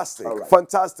fantastic, okay. Right.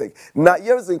 Fantastic. Now,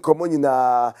 here's in common,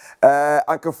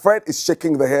 Uncle Fred is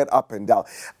shaking the head up and down.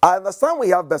 I understand we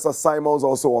have Bessa Simons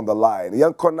also on the line.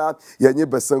 Young Kona, Yanyi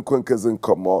Besson Quinkers in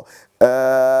Como.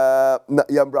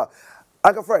 Yambra.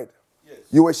 Uncle Fred, yes.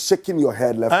 You were shaking your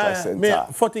head left and center.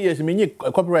 40 years,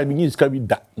 copyright means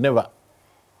never.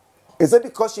 Is it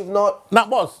because you've not? Now,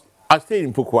 boss, I stay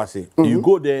in Pokwase. You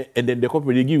go there and then the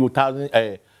copyright, they give you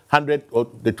 100 or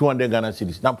the 200 Ghana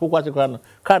cedis. Now, Pokwase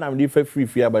can't have different free,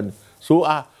 but so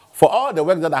for all the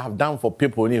work that I have done for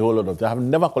people in a whole lot of time, I have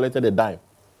never collected a dime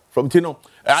from Tino.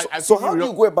 So how do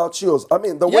you go about yours? I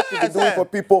mean, the work you've been doing for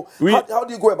people, how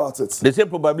do you go about it? The same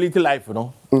probability life, you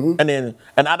know, and then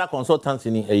and other consultants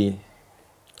in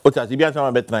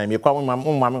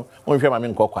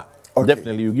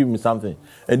Definitely, you give me something.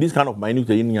 And this kind of minute,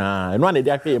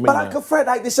 but Uncle Fred,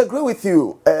 I disagree with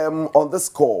you on this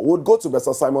call. We'll go to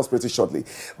Mr. Simons pretty shortly.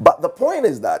 But the point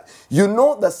is that you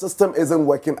know the system isn't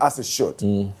working as it should.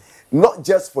 Not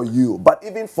just for you, but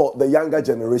even for the younger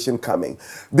generation coming.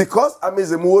 Because I'm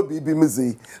a baby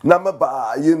mizi,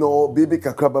 namaba, you know, baby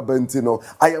kakraba bentino,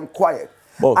 I am quiet.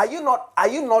 Boss. Are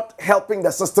you not helping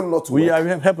the system not to work? We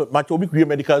are helping much obi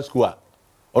medical school.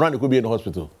 Or not, could be in the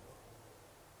hospital.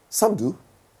 Some do.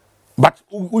 But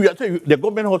we are saying the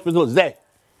government hospital is there.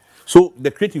 So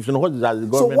the creatives in the hospital are the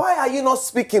government. So why are you not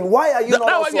speaking? Why are you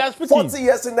not also 40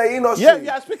 years in the industry? Yeah, we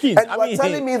are speaking. And you are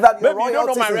telling me that your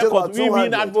royalties is just about 200.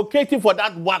 We've been advocating for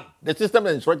that one. The system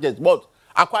and structures. But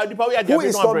who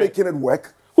is not making it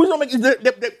work? Who is not making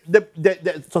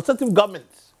the successive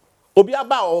governments?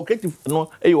 Obiaba or creative, no,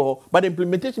 but the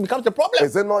implementation becomes a problem.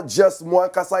 Is it not just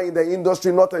Mwankasa in the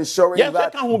industry not ensuring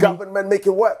that government make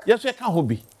it work? Yes, it can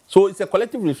be. So it's a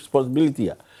collective responsibility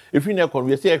here. If you know,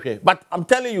 we say, but I'm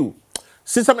telling you,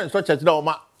 system and structures,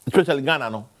 especially Ghana,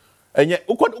 no, and yet,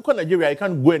 Nigeria, I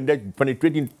can't go and then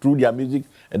penetrating through their music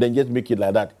and then just make it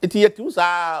like that. It's yet too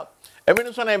sad.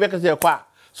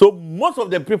 So most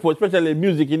of the people, especially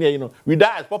music in here, we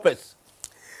die as puppets.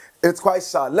 It's quite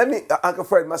sad. Let me, Uncle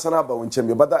Fred, Masanaba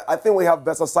Winchemio, but I think we have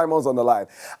Mr. Simons on the line.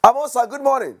 Amosa, good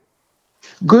morning.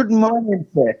 Good morning,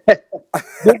 sir.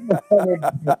 Good morning.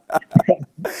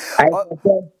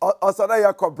 Also, now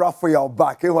you're cobra for your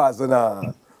back. It wasn't.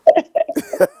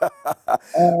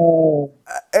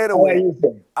 Anyway,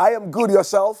 I am good.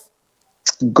 Yourself?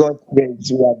 God bless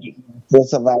you. For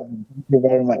surviving. Thank you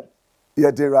very much. Yeah,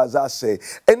 dear Razashe.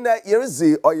 And here is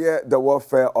the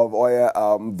warfare of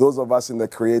those of us in the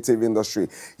creative industry.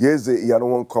 Here's the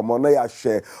Yanon Common, I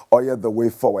share the way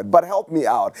forward. But help me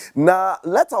out. Now,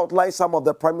 let's outline some of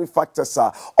the primary factors.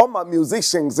 All my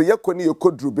musicians, you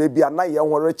could do baby, and now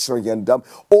you're richer and them.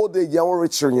 All the young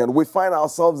richer and we find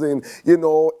ourselves in,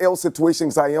 ill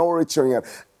situations, and young richer.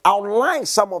 Outline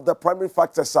some of the primary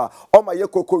factors. All my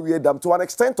yoko read them to an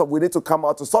extent of we need to come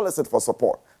out to solicit for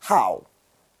support. How?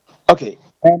 Okay.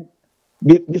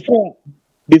 Before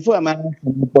I'm answering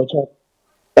the question,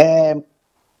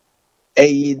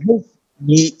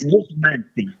 this month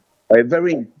thing, a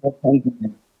very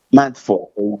important month for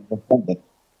the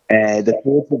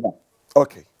creative.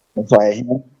 Okay. So I have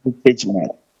to teach me.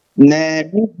 Now,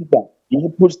 you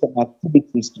put some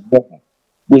activities together.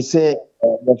 We say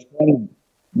the friend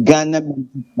Ghana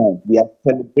Music Month. We are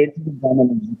celebrating Ghana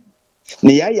Music.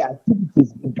 Now,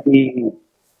 activities between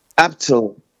up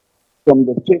till from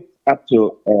the 5th up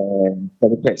to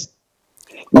the 1st.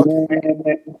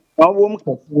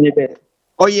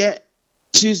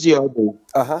 Tuesday or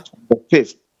the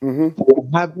 5th, we're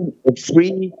having a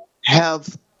free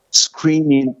health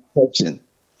screening session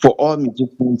for all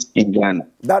musicians in Ghana.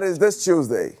 That is this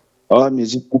Tuesday. All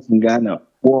musicians in Ghana.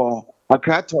 For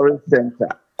Accra Tourist Center.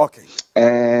 Okay.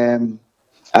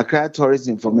 Accra Tourist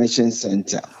Information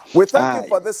Center. We thank you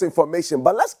for this information,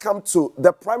 but let's come to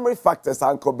the primary factors,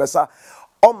 Uncle Bessa.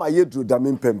 On my yedru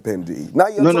damin pempendi. Now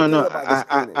you're talking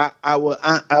about I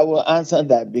will answer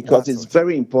that because it's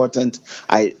very important.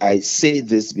 I say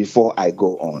this before I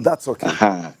go on. That's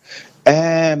okay.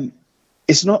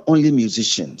 It's not only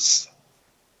musicians.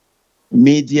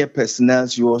 Media personnel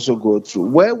you also go through.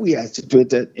 Where we are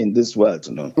situated in this world,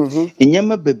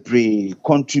 Inyama Bebre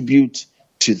contribute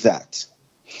to that.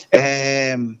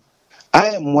 I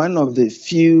am one of the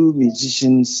few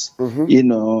musicians,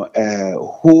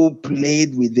 who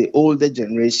played with the older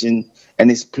generation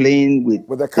and is playing with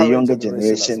the younger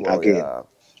generation well, again.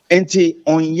 And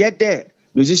on yet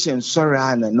musicians sorry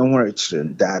and no more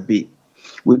Dabi.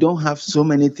 We don't have so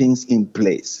many things in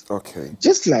place. Okay.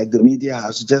 Just like the media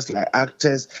house, just like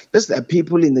actors, just like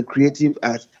people in the creative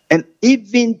arts, and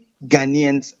even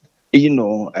Ghanaians,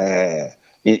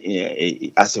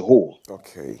 as a whole.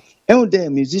 Okay. And there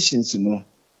musicians,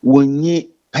 we need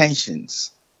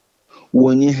pensions,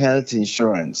 we need health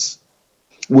insurance,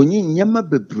 we need nyama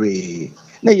bebre.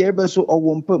 Na yerba so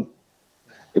owompam.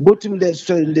 Ebotum the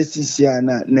story in this year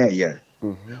na year.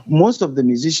 Most of the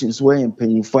musicians were in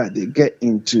paying for they get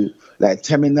into like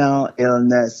terminal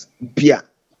illness, beer,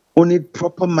 only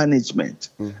proper management.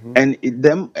 And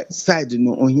them side,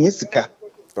 on yesika.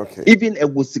 Okay. Even a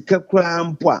wusika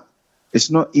krampwa, it's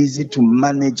not easy to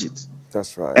manage it.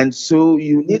 That's right. And so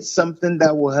you need something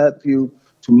that will help you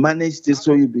to manage this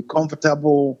so you be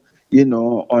comfortable,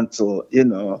 until, you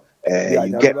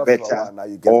get better.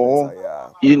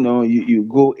 You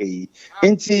go a.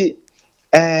 Into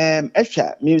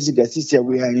Esha music this year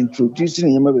we are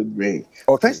introducing Yama Brain.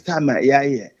 First time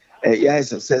AI is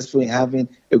successful in having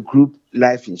a group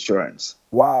life insurance.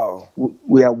 Wow.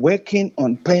 We are working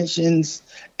on pensions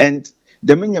and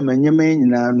the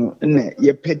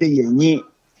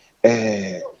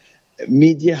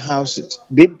media houses.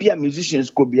 Baby musicians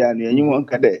could be anyone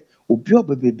can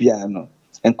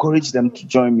encourage them to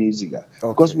join music.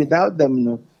 Because Okay. without them,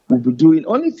 no, we'll be doing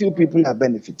only few people are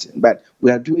benefiting, but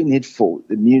we are doing it for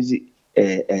the music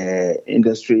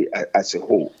industry as a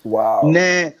whole. Wow.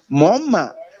 Ne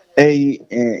mama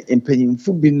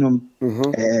mpanyinfo binom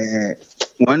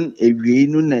one ewie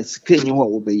no na sika nyi ho a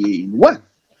wobɛyɛ one.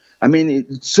 I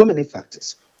mean, so many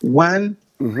factors. One,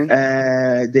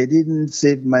 they didn't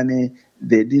save money,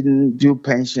 they didn't do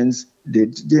pensions, they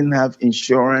didn't have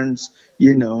insurance,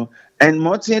 And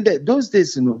more thing that those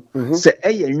days, say,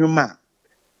 hey,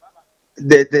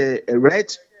 the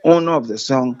right owner of the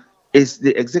song is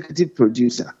the executive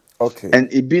producer. Okay. And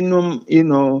ibinum,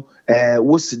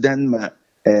 what's done my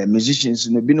musicians,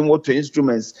 binum water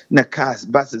instruments, na cars,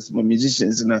 buses, my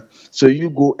musicians, so you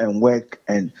go and work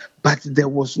but there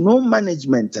was no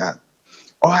management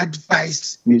or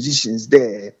advice musicians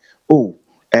there. Oh,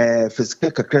 fiscal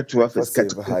kakretua,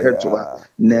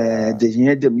 they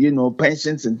hear them,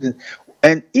 pensions and things.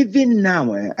 And even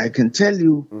now, I can tell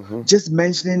you, just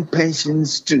mentioning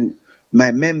pensions to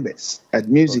my members at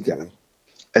Musica, Okay.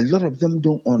 a lot of them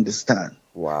don't understand.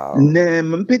 Wow.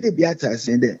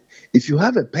 If you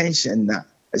have a pension now,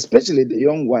 especially the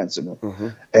young ones,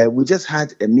 we just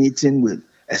had a meeting with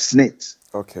a SNIT,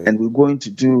 Okay. and we're going to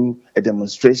do a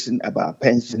demonstration about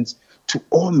pensions to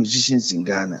all musicians in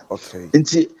Ghana. Okay.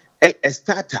 Until a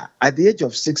starter at the age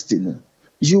of 16,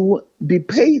 you will be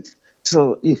paid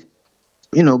till if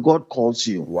God calls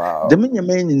you. Wow. The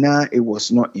minimum now it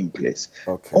was not in place.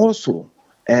 Okay. Also,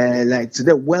 like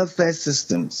the welfare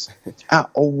systems are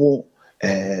all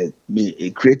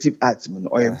creative arts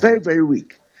or very very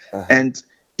weak. And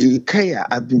Ikea,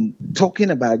 I've been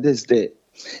talking about this.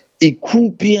 It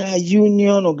could be a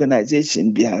union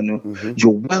organization,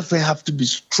 your welfare have to be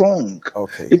strong.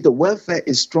 Okay. If the welfare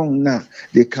is strong now,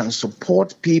 they can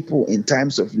support people in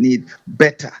times of need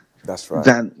better That's right.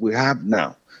 than we have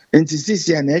now. And to see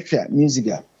music,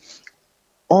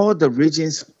 all the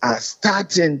regions are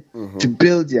starting to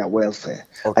build their welfare.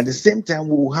 Okay. At the same time,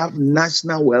 we will have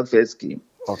national welfare scheme.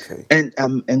 Okay. And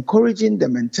I'm encouraging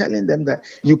them and telling them that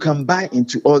you can buy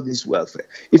into all this welfare.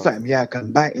 If I'm here, I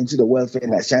can buy into the welfare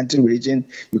in Ashanti region.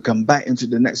 You can buy into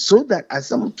the next, so that as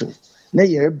some to which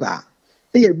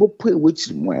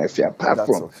apart That's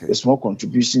from okay. the small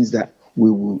contributions that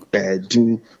we will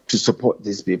do to support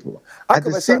these people. At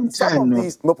the same time,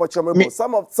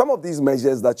 some of these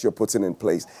measures that you're putting in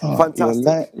place,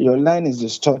 fantastic. Your line is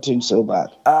distorting so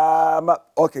bad.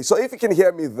 Okay, so if you can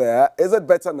hear me there, is it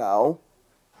better now?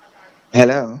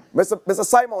 Hello, Mr.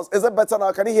 Simons, is it better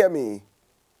now? Can you hear me?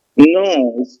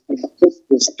 No, it's just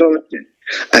distorting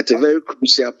at a very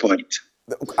crucial point.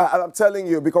 I'm telling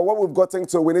you, because what we've gotten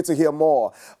to, we need to hear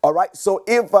more. All right. So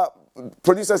if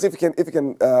producers, if you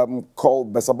can call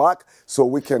Bessa back, so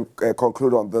we can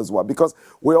conclude on this one, because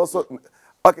we also.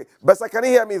 Okay, Bessa, can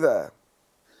you hear me there?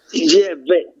 Yeah,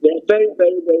 very,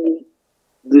 very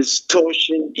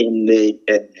distortion in the.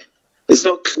 It's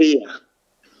not clear.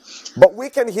 But we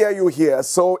can hear you here.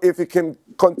 So if you can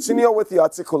continue with your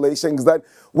articulations, then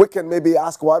we can maybe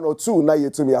ask one or two. Now you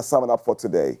to me are summing up for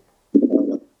today.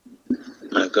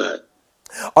 My God.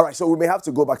 All right, so we may have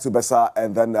to go back to Bessa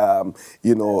and then,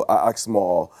 ask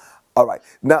more. All right,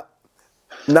 now,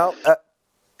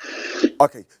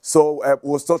 okay, so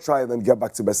we'll still try and then get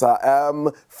back to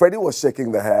Bessa. Freddie was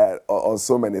shaking the head on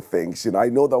so many things. I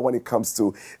know that when it comes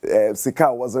to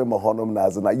Sika wasn't Mahonum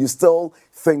Nazana, you still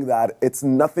think that it's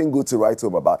nothing good to write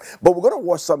home about. But we're going to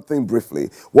watch something briefly.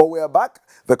 When we are back,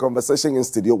 the conversation in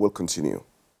studio will continue.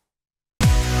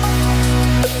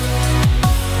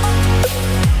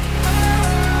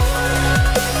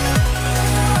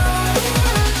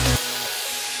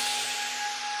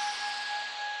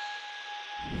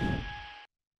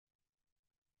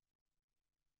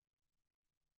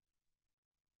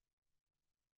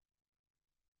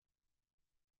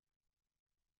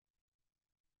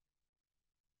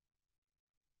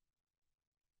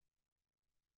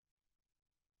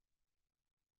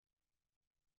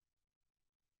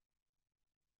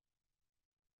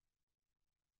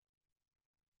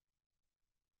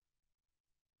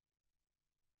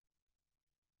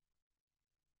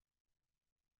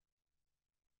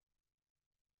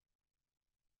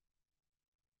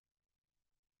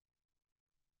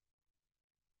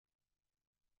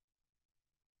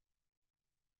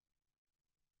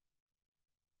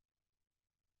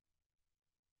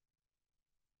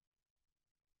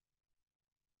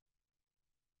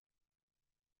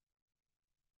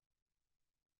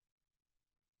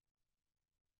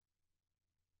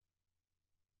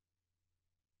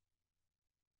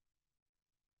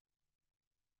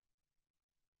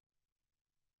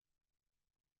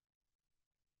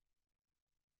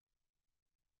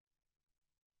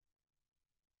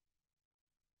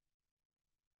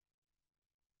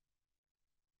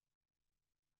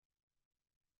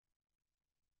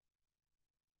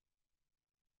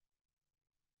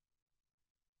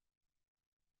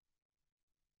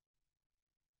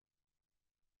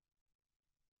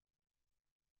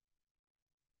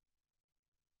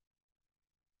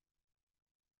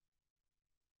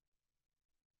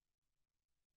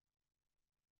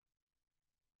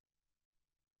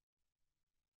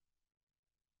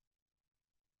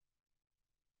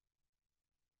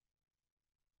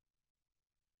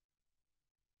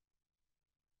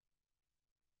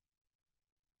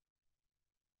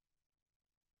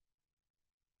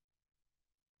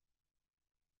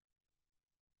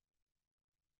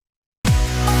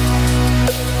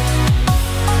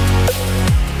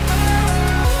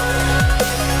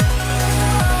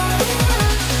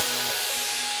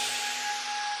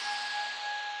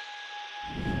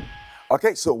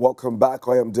 Okay, so welcome back.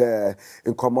 I am there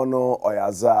in Komono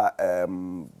Oyaza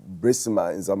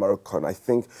Fredyma in Zamarocon. I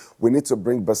think we need to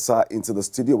bring Basa into the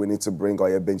studio. We need to bring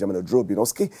Oya Benjamin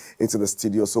Odrobinowski into the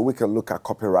studio so we can look at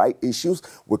copyright issues.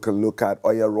 We can look at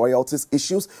Oya royalties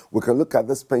issues. We can look at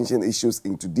this pension issues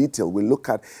into detail. We look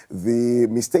at the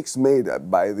mistakes made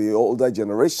by the older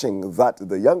generation that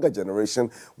the younger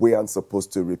generation we aren't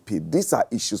supposed to repeat. These are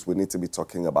issues we need to be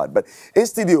talking about. But in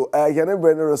studio,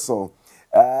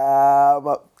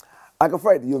 Uncle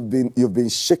Fred, you've been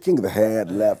shaking the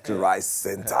head left, right,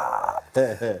 center.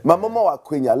 My mama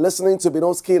Waquinya, listening to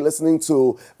Binowski, listening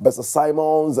to Bessa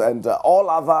Simons, and all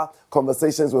other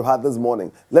conversations we've had this morning.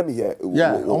 Let me hear.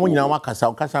 Yeah,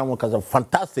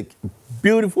 fantastic,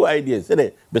 beautiful ideas.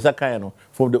 Bessa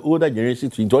from the older generation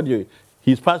to introduce.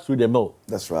 He's passed through the mill.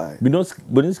 That's right.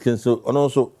 Binowski, so and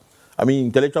also, I mean,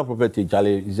 intellectual property.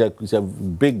 Charlie is a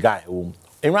big guy.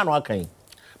 In Rwanda,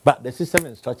 but the system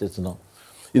and structures,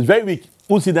 it's very weak.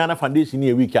 Usidana foundation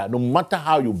here weak. No matter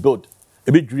how you build,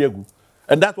 a bit dregu.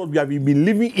 And that's what we have been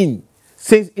living in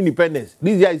since independence.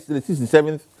 This year is the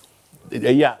 67th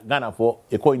year Ghana for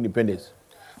eco independence.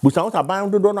 But some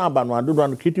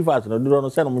don't creative arts,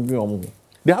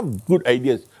 they have good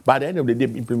ideas, but at the end of the day,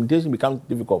 implementation becomes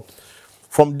difficult.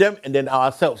 From them and then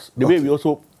ourselves, the way we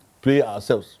also play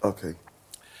ourselves. Okay.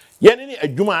 Yeah, a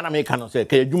Juma and American say,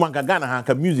 Juma Ghana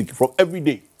have music from every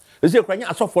day. They say,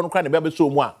 I saw for no baby so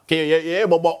much.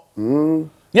 Yes,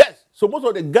 so most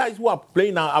of the guys who are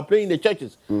playing now are playing in the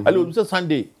churches. It's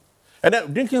Sunday. And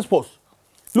then drinking sports.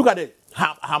 Look at it,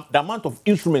 the amount of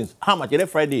instruments, how much every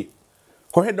Friday.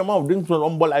 Correct the amount of drinks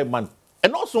on live man.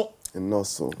 And also,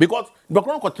 because the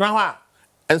Crown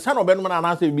and son of Benjamin and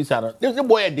I say, there's a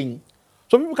boy ding.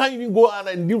 So people can't even go out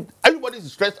and do,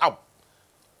 everybody's stressed out.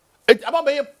 It's about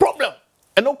a problem.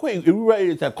 And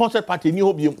it's a concert party, it's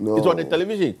on the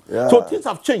television. Yeah. So things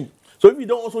have changed. So if you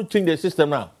don't also change the system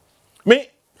now, I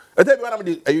tell you what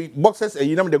the boxes and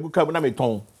you know the good carbon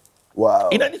tone.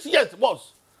 Wow. Yes,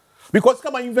 boss. Because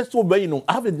come and invest over, I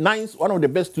have one of the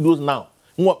best studios now.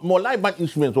 More live band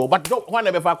instruments, but don't one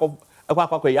ever you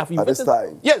have invested. At this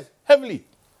time. Yes, heavily.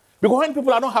 Because when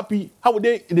people are not happy, how would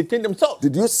they change themselves?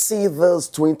 Did you see this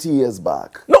 20 years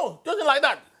back? No, nothing like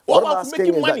that. What I'm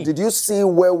asking is that, did you see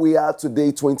where we are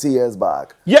today 20 years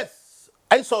back? Yes.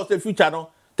 I saw the future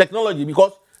technology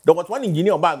because there was one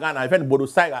engineer about Ghana, I found Bodo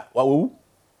Saiga.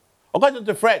 According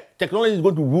to Fred, technology is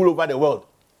going to rule over the world.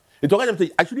 It's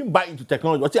okay, I shouldn't buy into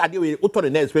technology. What's the idea with the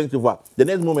next expensive one? The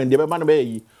next moment, they might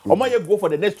go for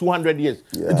the next 200 years.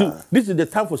 Yeah. This is the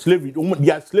time for slavery.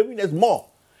 They are slaving us more.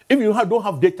 If you don't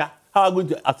have data, how are you going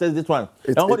to access this one?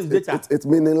 And what is data? It's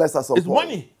meaningless at some point. It's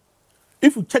money.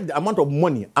 If you check the amount of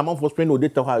money, amount for spending on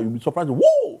data, you'll be surprised.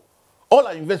 Whoa! All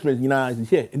our investments is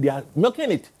here, and they are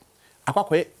milking it.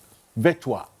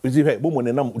 Virtual.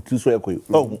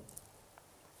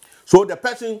 So the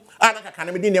person,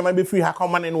 there might be free hacker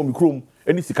money in Chrome,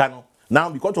 any Sicano. Now,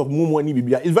 because of money,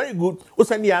 it's very good.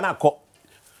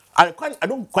 I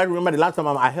don't quite remember the last time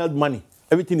I held money.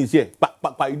 Everything is here. But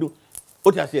you do.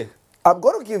 What I say? I'm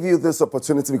going to give you this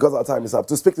opportunity because our time is up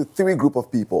to speak to three group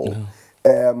of people.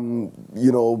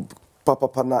 Papa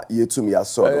Pana Yetumi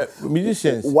Asoro.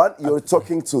 Musicians. One, you're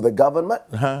talking to the government.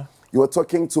 You're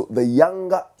talking to the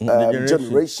younger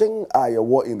generation.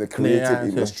 You're in the creative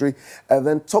industry. And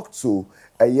then talk to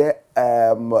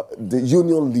the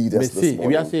union leaders this morning.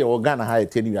 We are saying Ghana high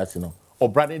 10 years, or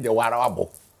branding the Warabo.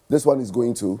 This one is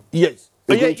going to? Yes.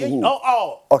 Going to who?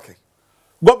 Okay.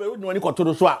 So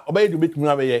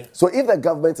if the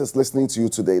government is listening to you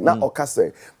today, now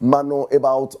Okase, Mano,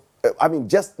 about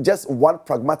just one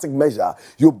pragmatic measure,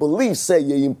 you believe, say,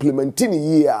 you're implementing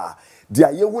here,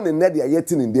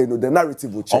 the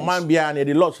narrative will change. When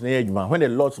the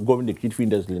laws govern the kid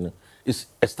industry is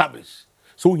established.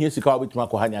 So here's the car with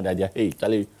Makohania that hey,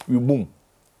 Charlie, we boom.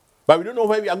 But we don't know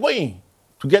where we are going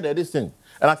to get this thing.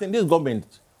 And I think this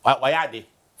government, why are they?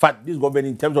 In fact, this government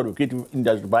in terms of the creative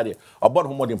industry body about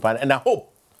home modern plan, and I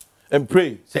hope and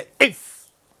pray, say if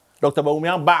Dr.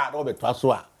 Baumian bad over to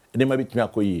Aswa, and then maybe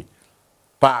Tinakoye.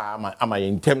 Am I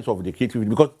in terms of the creativity?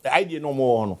 Because the idea no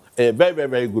more very, very,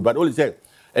 very good. But only say,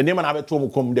 and then I have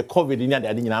to come the COVID in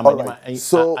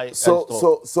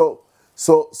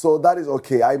So that is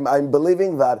okay. I'm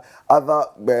believing that other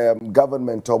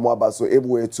government or so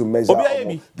able to measure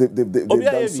they've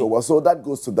done so well. So that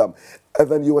goes to them. And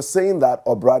then you were saying that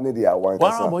Obrani they are one.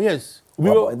 Wow, yes.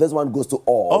 And this one goes to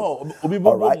all.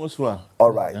 All right.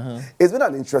 All right. It's been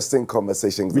an interesting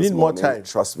conversation this morning. We need more time.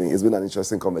 Trust me, it's been an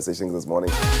interesting conversation this morning.